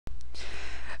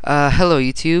Hello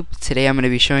YouTube. Today I'm going to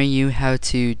be showing you how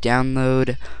to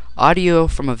download audio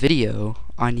from a video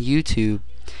on YouTube.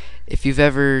 If you've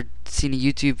ever seen a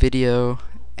YouTube video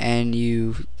and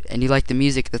you like the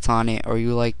music that's on it, or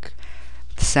you like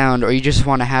the sound, or you just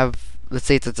want to have, let's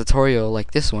say it's a tutorial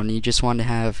like this one, you just want to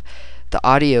have the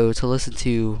audio to listen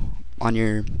to on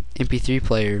your MP3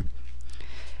 player.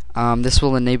 This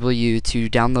will enable you to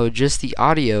download just the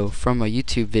audio from a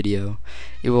YouTube video.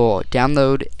 It will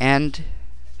download and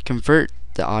convert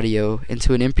the audio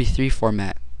into an MP3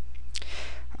 format.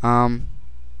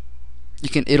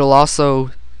 It'll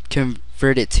also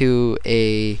convert it to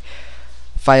a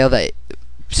file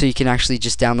so you can actually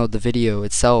just download the video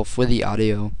itself with the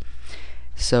audio.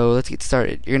 So let's get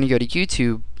started. You're gonna go to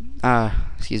YouTube.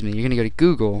 You're gonna go to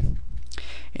Google,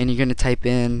 and you're gonna type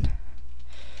in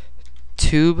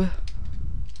TubeTilla.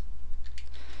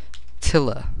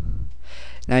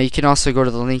 Now you can also go to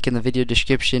the link in the video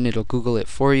description. It'll Google it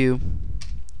for you.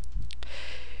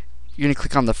 You're going to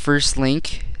click on the first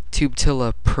link,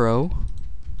 TubeTilla Pro.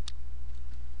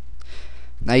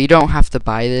 Now you don't have to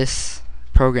buy this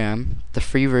program. The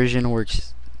free version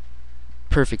works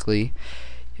perfectly.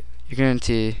 You're going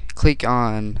to click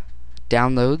on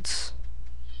Downloads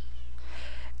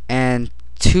and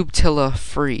TubeTilla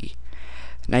Free.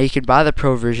 Now you can buy the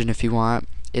Pro version if you want.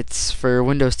 It's for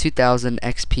Windows 2000,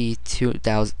 XP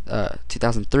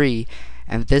 2003,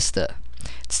 and Vista.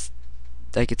 It's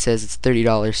like it says, it's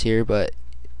 $30 here, but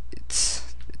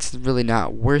it's really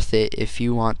not worth it if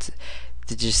you want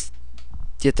to just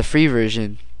get the free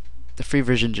version. The free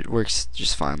version works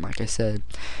just fine, like I said.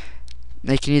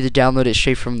 Now you can either download it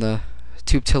straight from the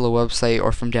TubeTilla website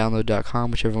or from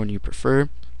download.com, whichever one you prefer.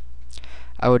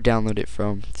 I would download it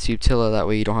from TubeTilla, that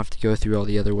way you don't have to go through all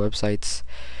the other websites.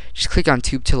 Just click on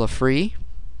TubeTilla Free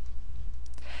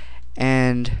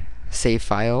and save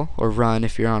file, or run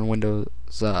if you're on Windows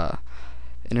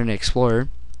Internet Explorer.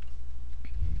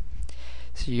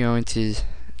 So you're going to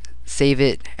save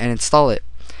it and install it.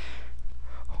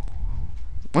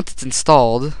 Once it's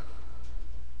installed,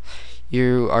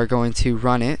 you are going to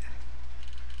run it.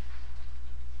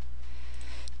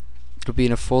 It'll be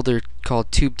in a folder called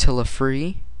TubeTilla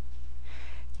Free.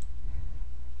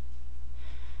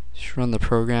 Just run the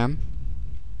program.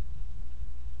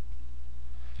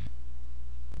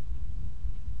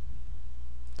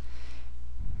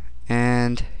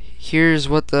 And here's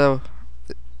what the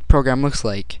program looks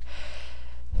like.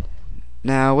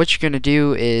 Now what you're going to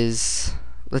do is,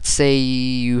 let's say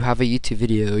you have a YouTube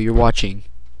video you're watching.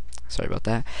 Sorry about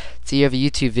that. So you have a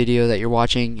YouTube video that you're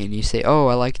watching and you say, "Oh,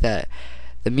 I like the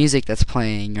music that's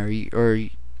playing," or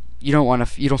you don't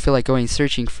feel like going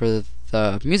searching for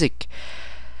the music.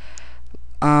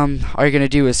 All you're gonna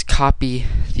do is copy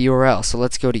the URL. So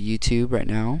let's go to YouTube right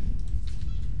now.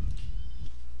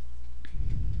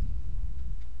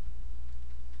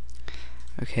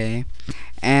 Okay,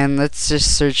 and let's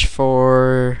just search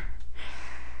for,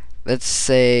 let's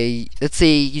say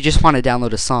you just want to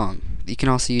download a song. You can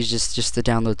also use just to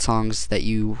download songs that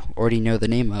you already know the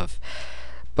name of.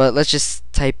 But let's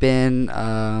just type in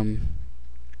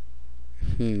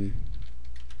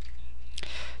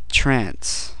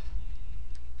trance.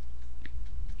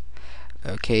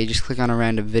 Okay, just click on a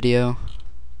random video.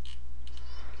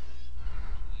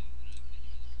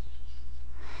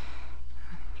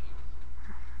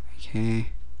 Okay,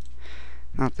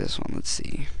 not this one, let's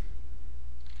see.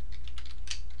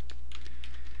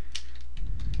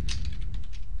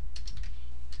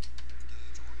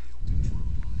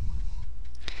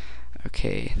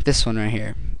 Okay, this one right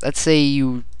here. Let's say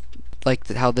you like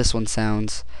how this one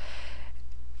sounds.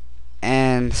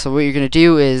 And so what you're gonna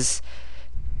do is,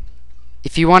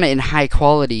 if you want it in high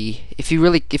quality, if you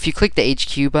click the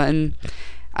HQ button,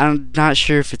 I'm not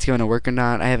sure if it's going to work or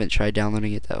not. I haven't tried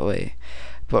downloading it that way.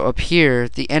 But up here,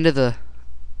 at the end of the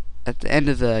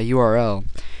URL,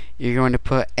 you're going to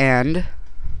put and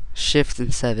Shift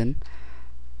and 7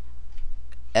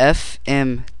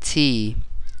 FMT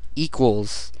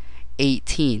equals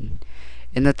 18,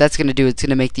 and that's going to do, it's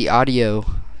going to make the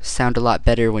audio sound a lot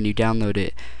better when you download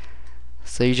it.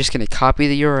 So you're just going to copy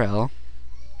the URL,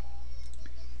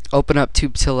 open up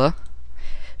TubeTilla,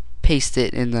 paste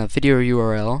it in the video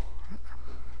URL,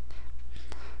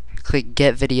 click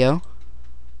get video,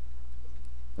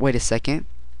 wait a second,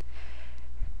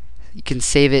 you can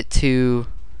save it to,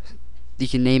 you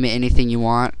can name it anything you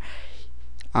want.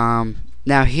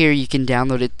 Now here you can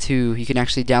download it to, you can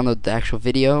actually download the actual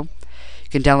video. You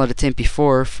can download it to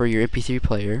MP4 for your MP3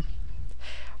 player,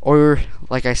 or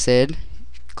like I said,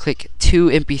 click to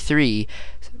MP3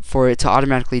 for it to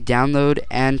automatically download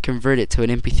and convert it to an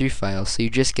MP3 file, so you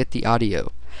just get the audio.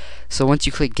 So once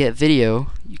you click get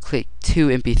video, you click to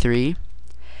MP3.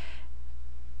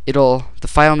 The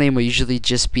file name will usually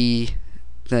just be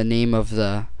the name of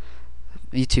the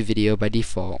YouTube video by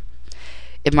default.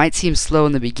 It might seem slow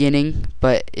in the beginning,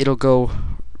 but it'll go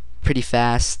pretty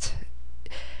fast.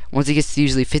 Once it gets to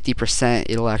usually 50%,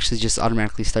 it'll actually just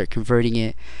automatically start converting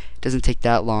it. It doesn't take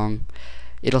that long.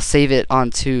 It'll save it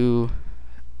into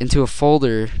a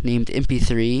folder named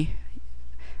MP3.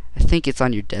 I think it's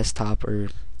on your desktop, or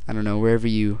I don't know, wherever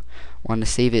you want to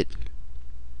save it.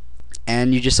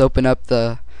 And you just open up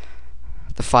the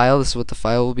file. This is what the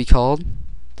file will be called,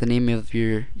 the name of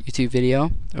your YouTube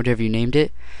video, whatever you named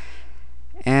it,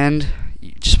 and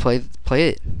you just play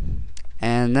it.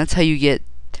 And that's how you get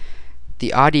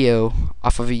the audio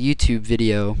off of a YouTube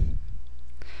video.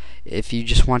 If you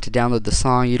just want to download the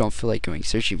song, you don't feel like going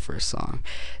searching for a song.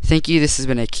 Thank you. This has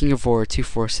been a King of War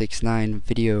 2469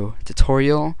 video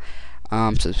tutorial.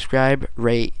 Subscribe,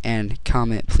 rate, and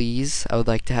comment, please. I would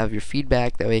like to have your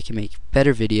feedback. That way I can make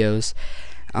better videos.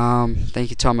 Thank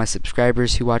you to all my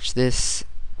subscribers who watch this,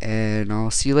 and I'll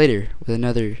see you later with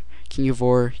another King of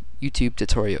War YouTube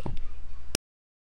tutorial.